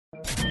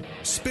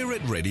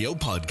Spirit Radio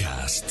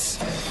Podcasts.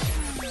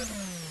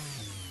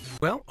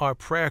 Well, our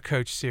Prayer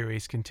Coach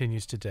series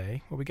continues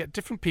today, where we get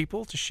different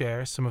people to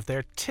share some of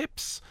their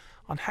tips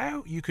on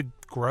how you could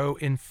grow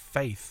in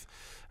faith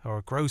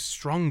or grow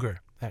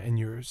stronger in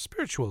your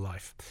spiritual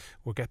life,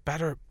 or get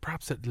better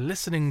perhaps at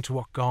listening to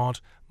what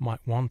God might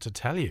want to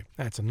tell you.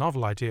 Now, it's a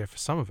novel idea for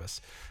some of us,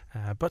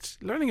 but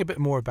learning a bit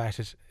more about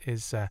it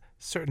is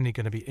certainly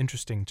going to be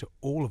interesting to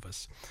all of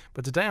us.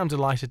 But today I'm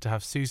delighted to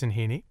have Susan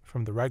Heaney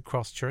from the Red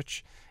Cross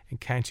Church in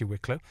County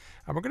Wicklow,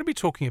 and we're going to be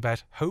talking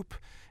about hope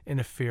in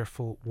a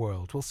fearful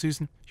world. Well,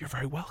 Susan, you're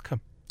very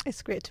welcome.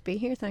 It's great to be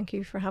here. Thank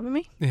you for having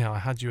me. Yeah, I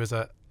had you as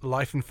a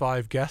Life in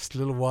 5 guest a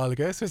little while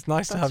ago, so it's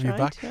nice to have you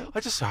back. Yeah. I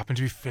just happen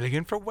to be filling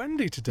in for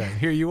Wendy today, and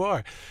here you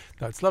are.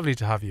 No, it's lovely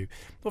to have you.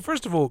 Well,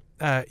 first of all,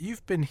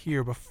 you've been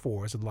here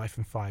before as a Life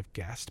in 5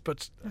 guest,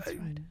 but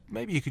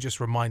maybe you could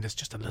just remind us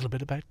just a little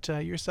bit about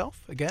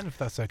yourself again, if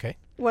that's okay.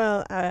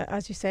 Well,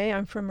 as you say,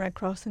 I'm from Red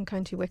Cross in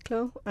County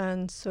Wicklow,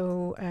 and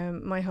so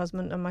my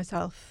husband and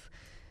myself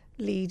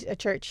lead a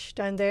church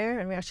down there,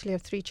 and we actually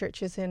have 3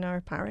 churches in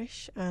our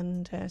parish,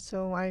 and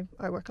so I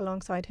work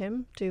alongside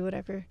him, do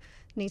whatever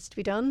needs to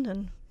be done,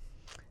 and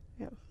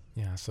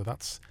so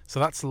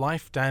that's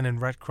life down in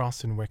Red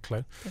Cross in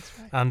Wicklow. That's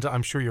right. And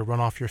I'm sure you'll run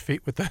off your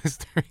feet with those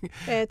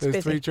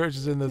those 3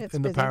 churches in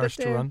the parish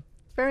to run.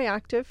 Very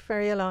active,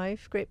 very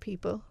alive, great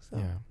people. So.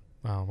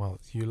 Yeah. Well,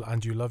 you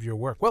love your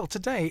work. Well,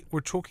 today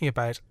we're talking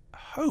about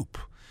hope.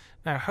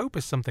 Now, hope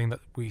is something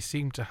that we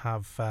seem to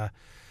have a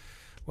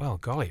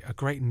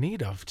great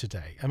need of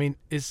today. I mean,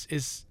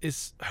 is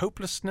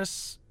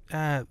hopelessness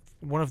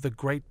one of the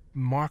great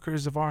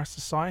markers of our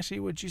society,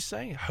 would you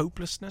say?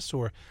 Hopelessness,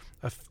 or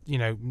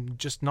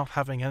just not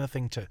having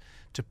anything to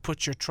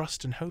put your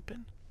trust and hope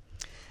in?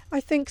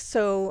 I think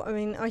so. I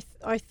mean,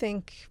 I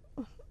think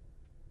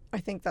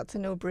that's a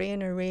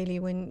no-brainer, really.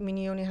 When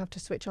you only have to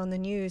switch on the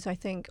news, I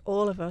think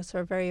all of us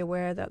are very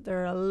aware that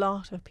there are a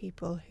lot of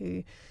people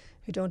who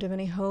don't have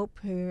any hope,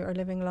 who are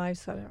living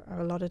lives that are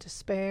a lot of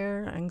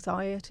despair,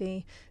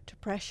 anxiety,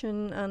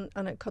 depression,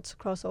 and it cuts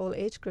across all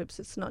age groups.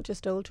 It's not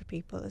just older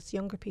people, it's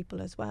younger people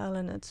as well,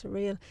 and it's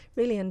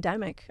really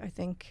endemic, I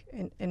think,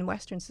 in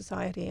Western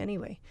society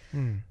anyway.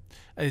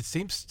 It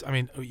seems, I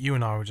mean, you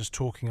and I were just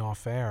talking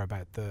off air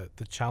about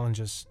the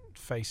challenges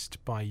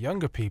faced by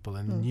younger people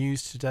in the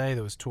news today.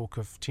 There was talk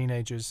of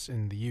teenagers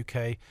in the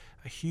UK,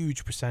 a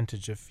huge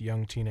percentage of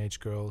young teenage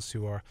girls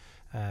who are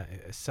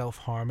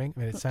self-harming. I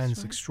mean, it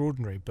sounds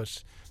extraordinary,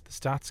 but the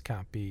stats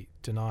can't be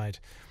denied.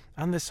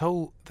 And this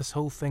whole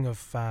thing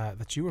of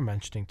that you were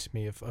mentioning to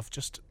me of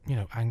just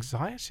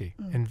anxiety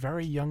in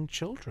very young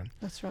children.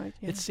 That's right.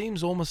 Yeah. It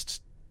seems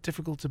almost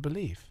difficult to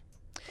believe.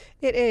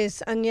 It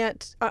is, and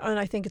yet, and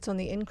I think it's on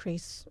the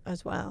increase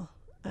as well.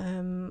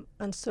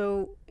 And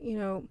so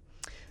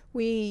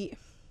we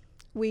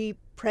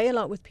pray a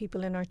lot with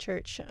people in our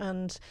church,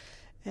 and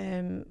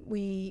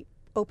we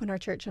open our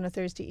church on a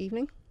Thursday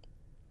evening.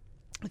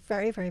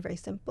 Very, very, very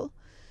simple.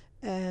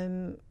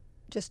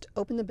 Just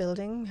open the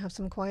building, have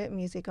some quiet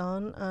music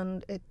on,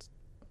 and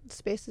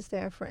space is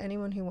there for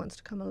anyone who wants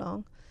to come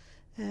along.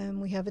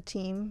 We have a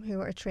team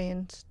who are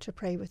trained to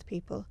pray with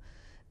people,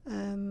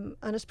 and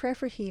it's prayer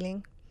for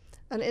healing.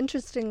 And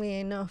interestingly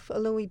enough,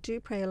 although we do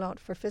pray a lot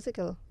for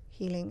physical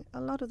healing, a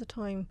lot of the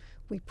time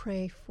we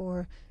pray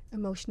for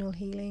emotional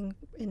healing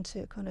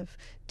into kind of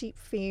deep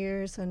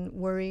fears and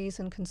worries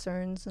and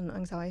concerns and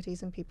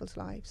anxieties in people's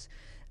lives.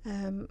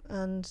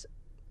 And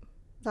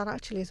that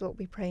actually is what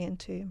we pray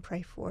into and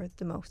pray for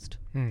the most.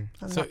 And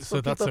so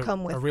that's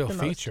a real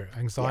feature,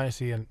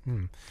 anxiety. Yeah.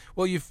 And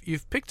well,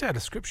 you've picked out a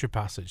scripture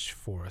passage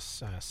for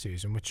us,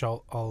 Susan, which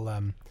I'll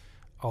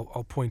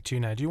point to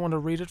now. Do you want to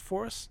read it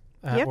for us?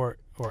 Yep. Or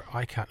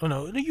I can't. Oh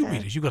no, you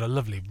read it. You've got a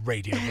lovely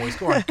radio voice.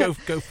 Go on,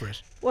 go for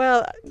it.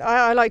 Well,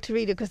 I like to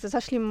read it because it's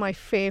actually my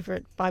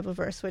favourite Bible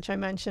verse, which I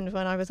mentioned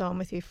when I was on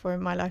with you for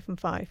My Life in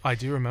 5. I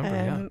do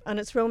remember, And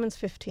it's Romans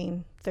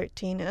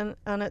 15:13,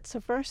 and it's a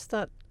verse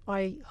that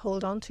I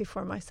hold on to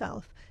for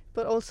myself,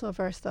 but also a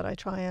verse that I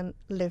try and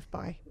live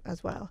by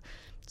as well.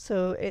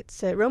 So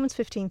it's Romans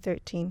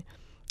 15:13.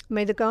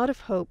 May the God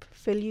of hope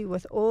fill you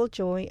with all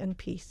joy and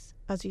peace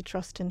as you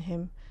trust in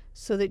him,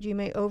 so that you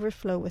may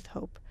overflow with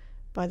hope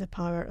by the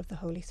power of the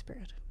Holy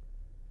Spirit.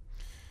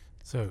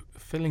 So,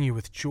 filling you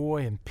with joy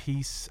and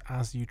peace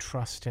as you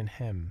trust in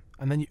him.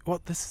 And then,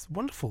 this is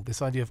wonderful,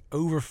 this idea of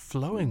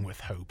overflowing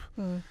with hope.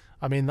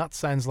 I mean, that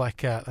sounds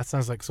like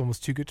it's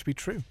almost too good to be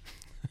true.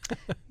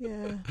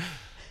 Yeah.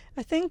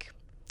 I think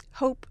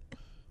hope,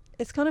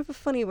 it's kind of a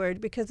funny word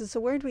because it's a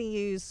word we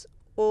use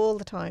all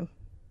the time.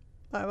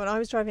 When I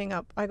was driving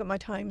up, I got my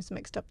times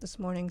mixed up this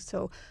morning,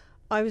 so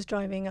I was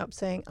driving up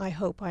saying, I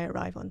hope I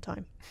arrive on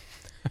time.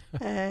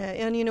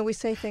 And, we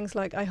say things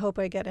like, I hope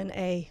I get an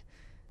A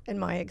in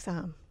my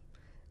exam,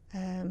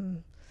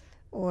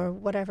 or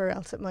whatever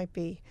else it might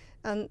be.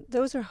 And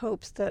those are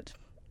hopes that,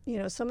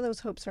 some of those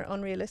hopes are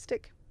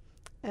unrealistic,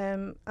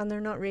 and they're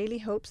not really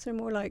hopes, they're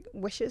more like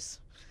wishes.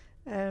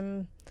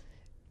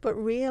 But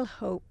real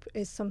hope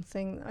is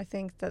something I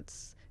think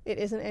that's it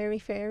isn't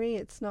airy-fairy.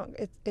 It's not.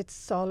 It's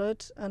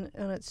solid and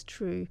it's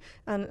true.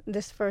 And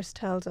this verse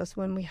tells us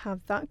when we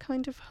have that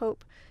kind of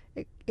hope,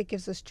 it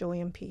gives us joy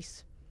and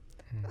peace.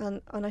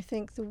 And I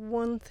think the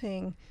one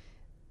thing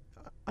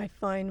I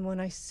find when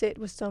I sit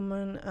with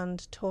someone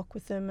and talk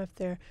with them, if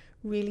they're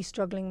really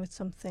struggling with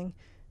something,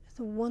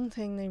 the one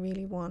thing they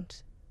really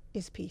want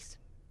is peace.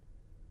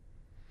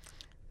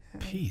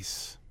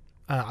 Peace.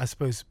 I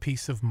suppose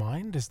peace of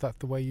mind, is that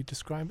the way you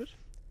describe it?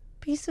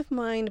 Peace of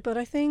mind, but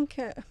I think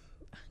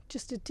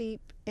just a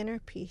deep inner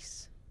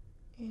peace.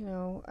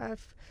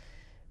 I've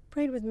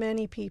prayed with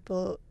many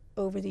people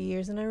over the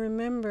years, and I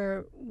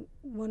remember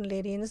one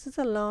lady, and this is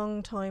a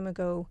long time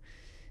ago,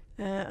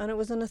 and it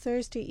was on a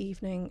Thursday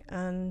evening,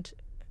 and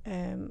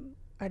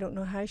I don't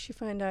know how she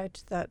found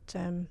out that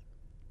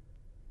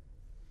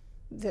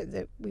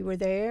that we were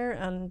there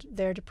and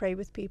there to pray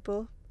with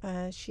people.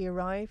 She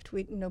arrived.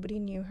 Nobody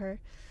knew her.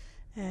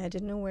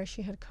 Didn't know where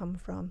she had come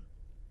from,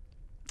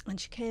 and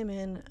she came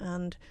in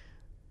and,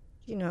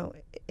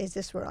 is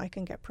this where I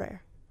can get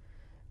prayer?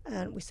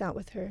 And we sat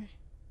with her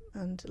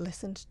and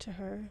listened to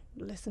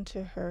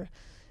her,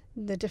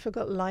 the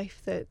difficult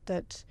life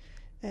that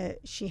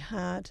she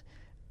had,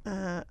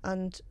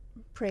 and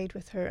prayed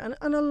with her. And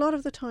a lot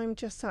of the time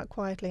just sat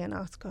quietly and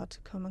asked God to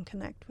come and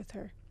connect with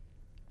her.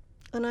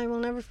 And I will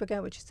never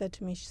forget what she said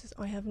to me. She says,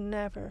 I have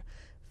never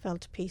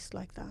felt peace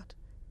like that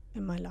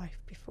in my life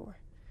before.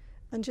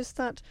 And just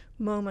that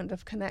moment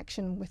of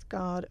connection with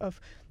God, of,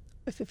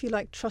 if you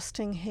like,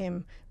 trusting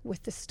him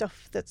with the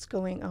stuff that's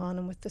going on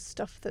and with the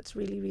stuff that's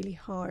really, really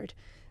hard,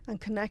 and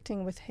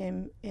connecting with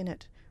him in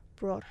it,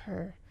 brought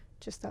her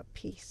just that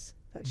peace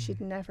that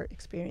she'd never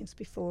experienced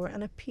before,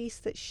 and a peace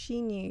that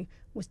she knew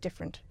was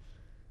different.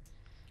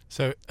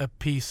 So a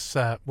peace,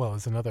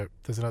 there's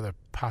another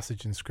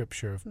passage in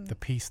Scripture of the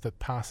peace that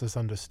passes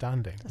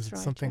understanding. That's Is it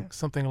right,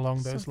 something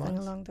along those lines? Something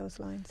along those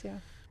lines, yeah.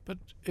 But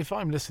if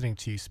I'm listening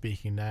to you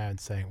speaking now and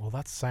saying, well,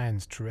 that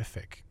sounds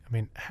terrific, I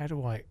mean,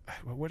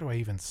 where do I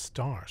even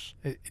start?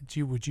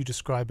 Would you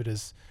describe it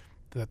as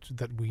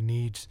that we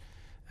need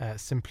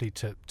simply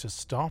to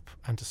stop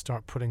and to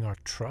start putting our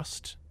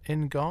trust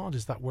in God?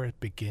 Is that where it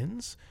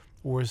begins?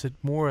 Or is it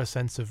more a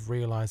sense of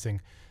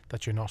realizing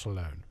that you're not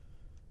alone?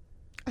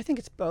 I think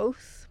it's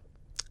both.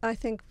 I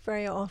think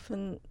very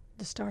often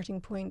the starting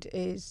point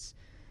is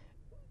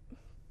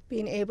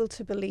being able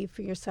to believe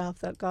for yourself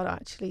that God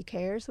actually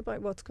cares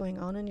about what's going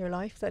on in your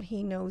life, that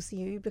he knows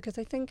you. Because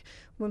I think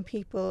when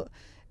people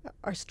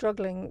are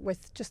struggling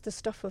with just the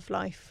stuff of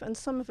life, and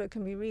some of it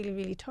can be really,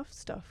 really tough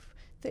stuff,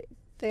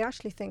 they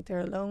actually think they're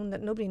alone,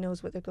 that nobody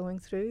knows what they're going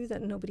through,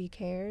 that nobody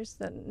cares,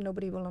 that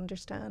nobody will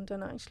understand.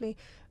 And actually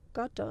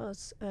God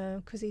does,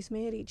 because he's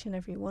made each and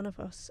every one of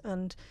us,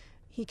 and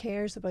he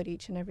cares about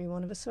each and every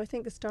one of us. So I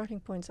think the starting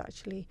point's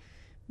actually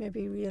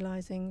maybe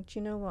realizing, do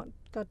you know what,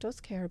 God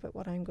does care about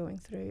what I'm going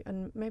through,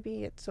 and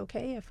maybe it's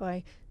okay if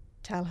I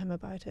tell him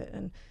about it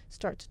and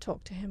start to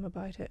talk to him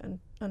about it,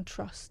 and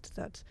trust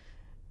that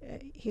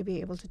he'll be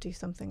able to do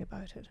something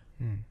about it.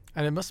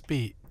 And it must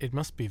be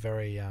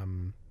very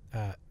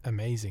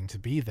amazing to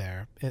be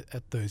there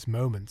at those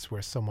moments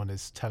where someone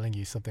is telling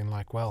you something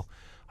like, well,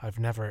 I've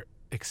never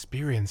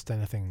experienced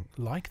anything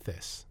like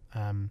this.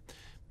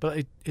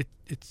 But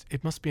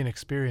it must be an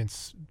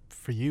experience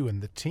for you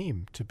and the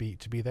team to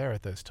be there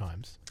at those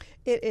times.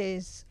 It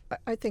is.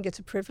 I think it's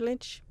a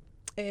privilege.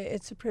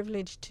 It's a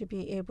privilege to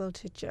be able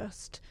to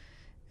just,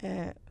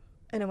 in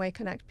a way,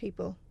 connect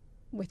people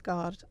with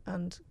God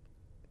and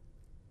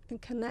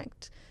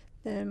connect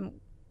them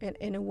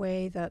in a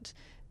way that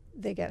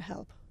they get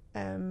help.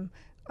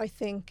 I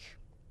think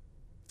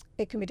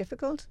it can be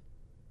difficult.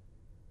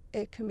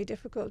 It can be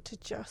difficult to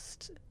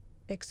just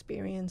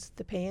experience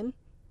the pain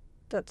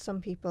that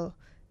some people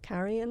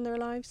carry in their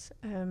lives,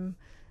 and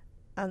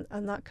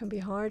that can be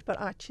hard,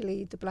 but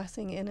actually the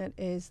blessing in it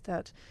is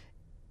that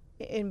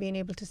in being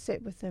able to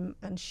sit with them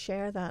and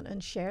share that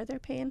and share their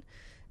pain,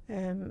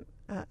 and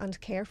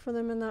care for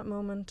them in that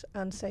moment,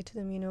 and say to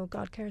them,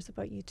 God cares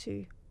about you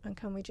too, and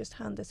can we just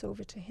hand this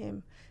over to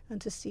him, and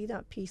to see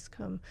that peace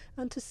come,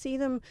 and to see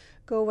them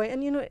go away.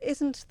 And it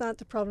isn't that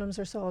the problems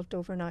are solved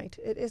overnight.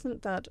 It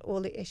isn't that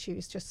all the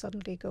issues just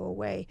suddenly go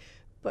away,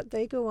 but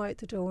they go out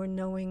the door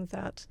knowing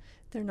that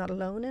they're not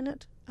alone in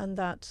it, and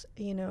that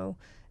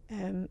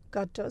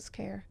God does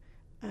care,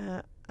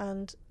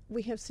 and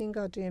we have seen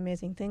God do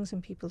amazing things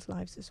in people's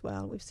lives as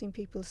well. We've seen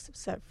people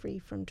set free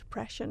from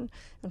depression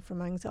and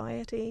from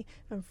anxiety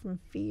and from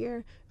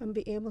fear, and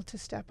be able to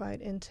step out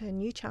into a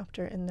new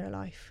chapter in their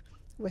life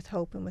with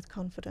hope and with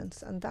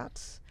confidence, and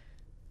that's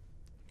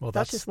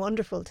just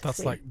wonderful to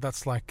see.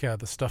 That's like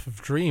the stuff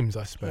of dreams,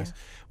 I suppose. Yeah.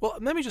 Well,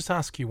 let me just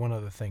ask you one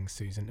other thing,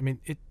 Susan. I mean,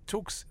 it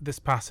talks, this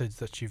passage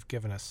that you've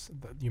given us,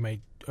 that you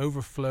may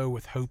overflow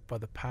with hope by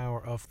the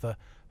power of the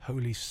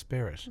Holy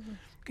Spirit. Mm-hmm.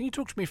 Can you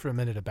talk to me for a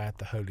minute about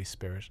the Holy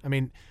Spirit? I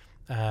mean,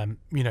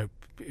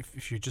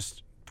 if you're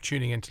just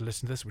tuning in to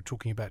listen to this, we're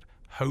talking about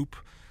hope.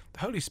 The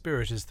Holy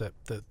Spirit is the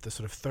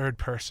sort of third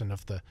person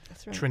of the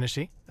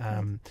Trinity.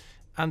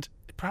 And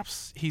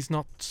perhaps he's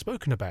not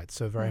spoken about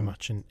so very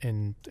much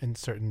in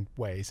certain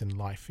ways in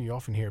life. You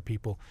often hear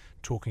people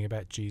talking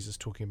about Jesus,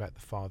 talking about the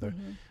Father.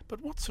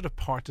 But what sort of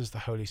part does the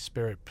Holy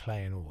Spirit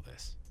play in all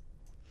this?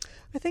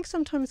 I think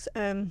sometimes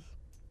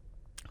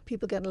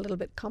people get a little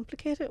bit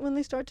complicated when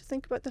they start to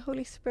think about the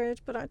Holy Spirit,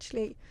 but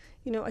actually,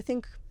 I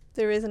think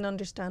there is an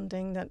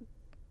understanding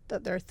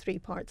that there are three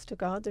parts to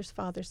God. There's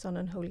Father, Son,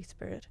 and Holy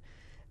Spirit.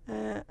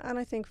 And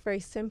I think very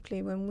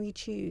simply, when we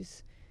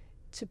choose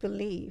to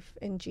believe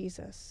in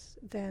Jesus,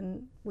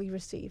 then we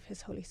receive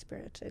his Holy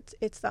Spirit.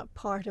 It's that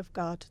part of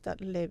God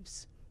that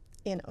lives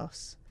in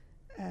us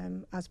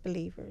as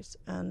believers.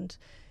 And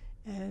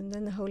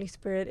then the Holy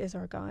Spirit is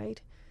our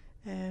guide.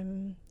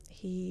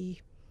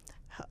 He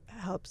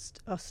helps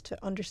us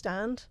to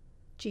understand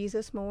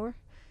Jesus more.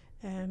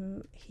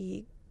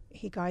 He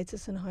guides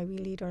us in how we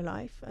lead our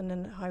life and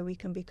in how we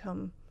can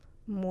become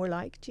more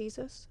like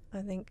Jesus.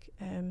 I think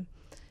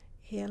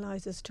he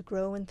allows us to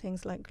grow in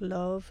things like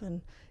love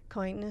and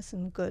kindness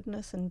and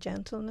goodness and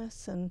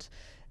gentleness and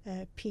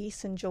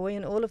peace and joy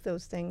and all of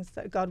those things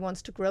that God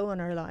wants to grow in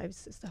our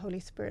lives. It's the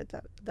Holy Spirit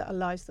that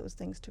allows those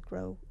things to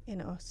grow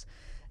in us.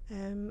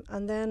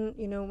 And then,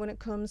 when it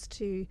comes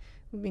to,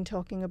 we've been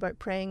talking about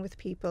praying with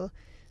people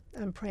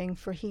and praying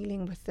for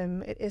healing with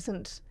them, it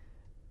isn't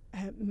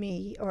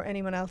me or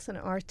anyone else in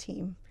our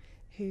team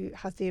who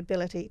has the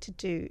ability to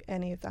do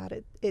any of that.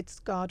 It's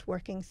God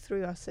working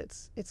through us.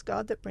 It's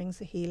God that brings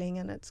the healing,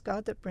 and it's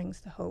God that brings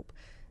the hope,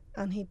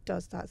 and he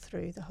does that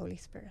through the Holy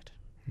Spirit.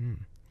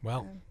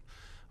 Well,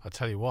 I'll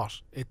tell you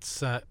what, it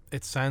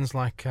sounds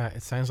like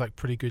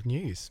pretty good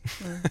news.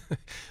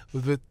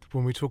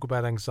 When we talk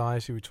about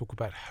anxiety, we talk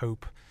about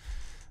hope,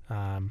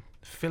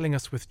 filling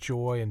us with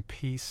joy and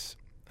peace,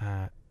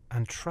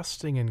 and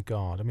trusting in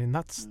God. I mean,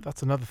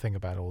 that's another thing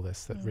about all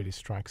this that really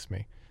strikes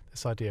me,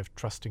 this idea of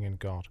trusting in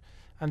God.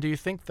 And do you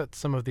think that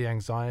some of the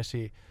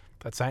anxiety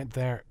that's out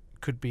there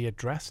could be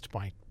addressed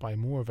by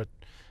more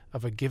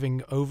of a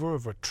giving over,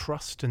 of a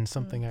trust in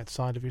something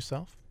outside of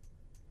yourself?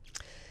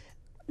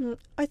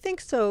 I think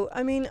so.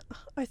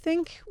 I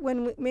think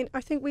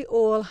we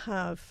all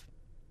have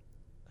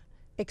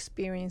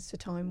experienced a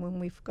time when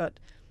we've got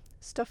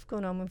stuff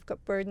going on, we've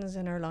got burdens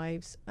in our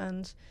lives,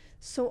 and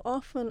so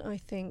often I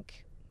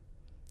think,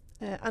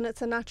 and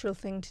it's a natural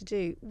thing to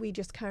do, we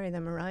just carry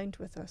them around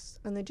with us,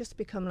 and they just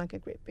become like a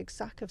great big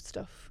sack of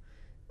stuff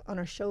on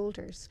our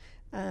shoulders.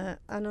 And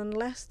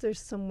unless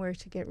there's somewhere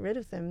to get rid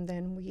of them,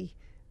 then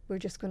we're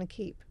just going to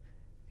keep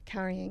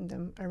carrying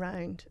them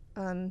around.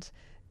 And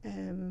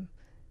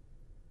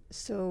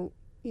so,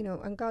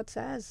 and God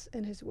says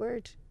in his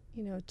word,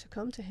 to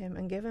come to him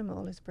and give him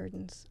all his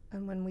burdens.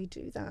 And when we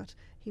do that,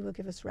 he will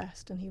give us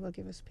rest and he will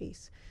give us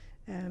peace.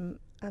 And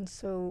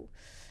so,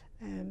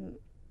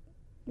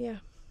 yeah.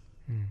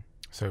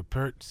 So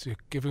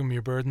giving him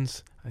your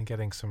burdens and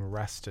getting some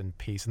rest and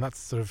peace. And that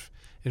sort of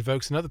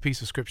invokes another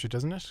piece of scripture,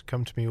 doesn't it?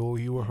 Come to me, all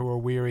you who are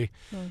weary,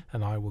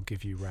 and I will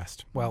give you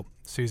rest. Well,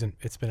 Susan,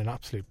 it's been an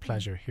absolute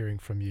pleasure hearing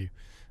from you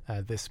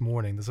this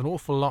morning. There's an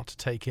awful lot to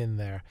take in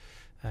there.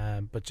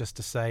 But just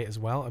to say as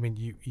well, I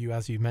mean, you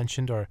as you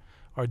mentioned, are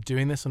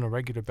doing this on a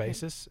regular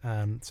basis.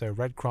 So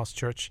Red Cross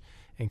Church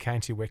in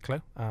County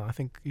Wicklow. I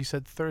think you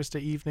said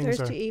Thursday evenings.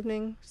 Thursday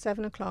evening,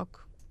 7:00.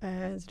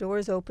 The door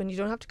is open. You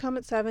don't have to come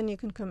at 7. You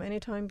can come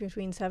anytime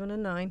between 7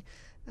 and 9,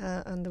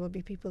 and there will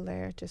be people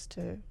there just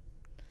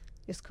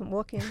come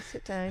walk in,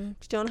 sit down.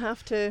 You don't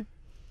have to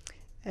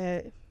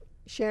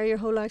share your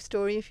whole life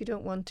story if you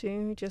don't want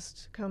to.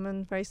 Just come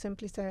and very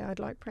simply say, I'd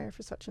like prayer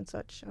for such and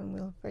such, and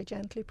we'll very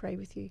gently pray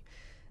with you.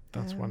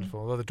 That's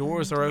wonderful. Well, the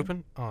doors are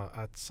open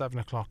at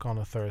 7:00 on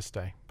a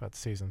Thursday. But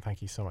Susan, thank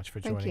you so much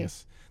for joining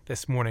us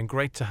this morning.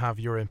 Great to have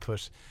your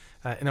input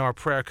in our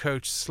Prayer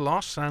Coach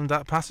slot. And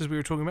that passage we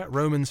were talking about,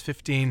 Romans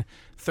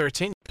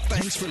 15:13.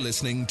 Thanks for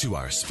listening to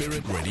our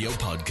Spirit Radio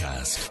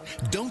podcast.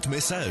 Don't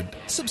miss out.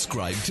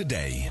 Subscribe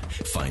today.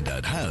 Find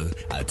out how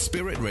at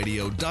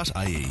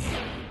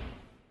spiritradio.ie.